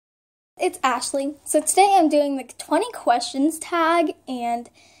it's Ashley. So today I'm doing the 20 questions tag, and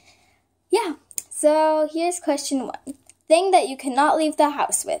yeah. So here's question 1. Thing that you cannot leave the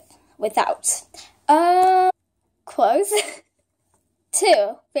house without. Clothes.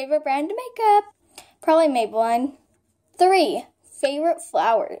 2, favorite brand of makeup. Probably Maybelline. 3, favorite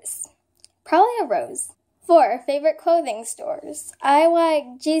flowers. Probably a rose. 4, favorite clothing stores. I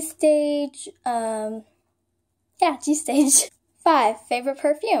like G-Stage. G-Stage. 5, favorite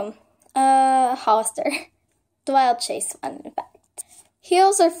perfume. Hollister. The Wild Chase one, in fact.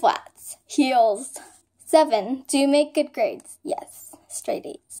 Heels or flats? Heels. 7, do you make good grades? Yes, straight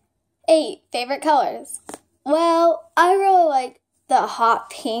A's. 8, favorite colors? Well, I really like the hot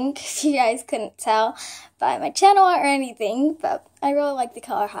pink, if you guys couldn't tell by my channel or anything, but I really like the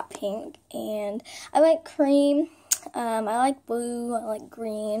color hot pink, and I like cream, I like blue, I like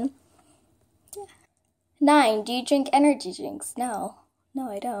green. Yeah. 9, do you drink energy drinks? No,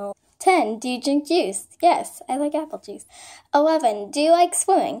 I don't. 10, do you drink juice? Yes, I like apple juice. 11, do you like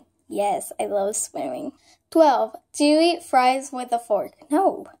swimming? Yes, I love swimming. 12, do you eat fries with a fork?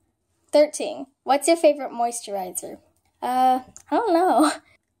 No. 13, what's your favorite moisturizer? I don't know.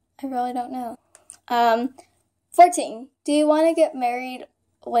 I really don't know. 14, do you want to get married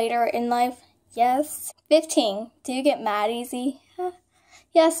later in life? Yes. 15, do you get mad easy?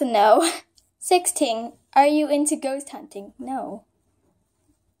 Yes and no. 16, are you into ghost hunting? No.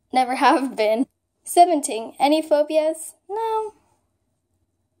 Never have been. 17, any phobias? No.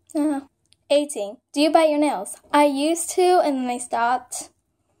 18, do you bite your nails? I used to, and then I stopped.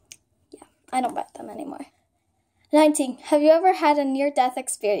 Yeah, I don't bite them anymore. 19, have you ever had a near-death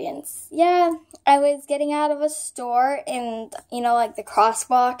experience? Yeah, I was getting out of a store and, like the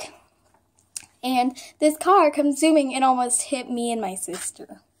crosswalk, and this car comes zooming and almost hit me and my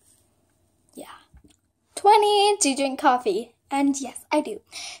sister. Yeah. 20, do you drink coffee? And yes, I do.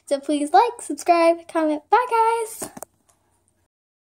 So please like, subscribe, comment. Bye, guys!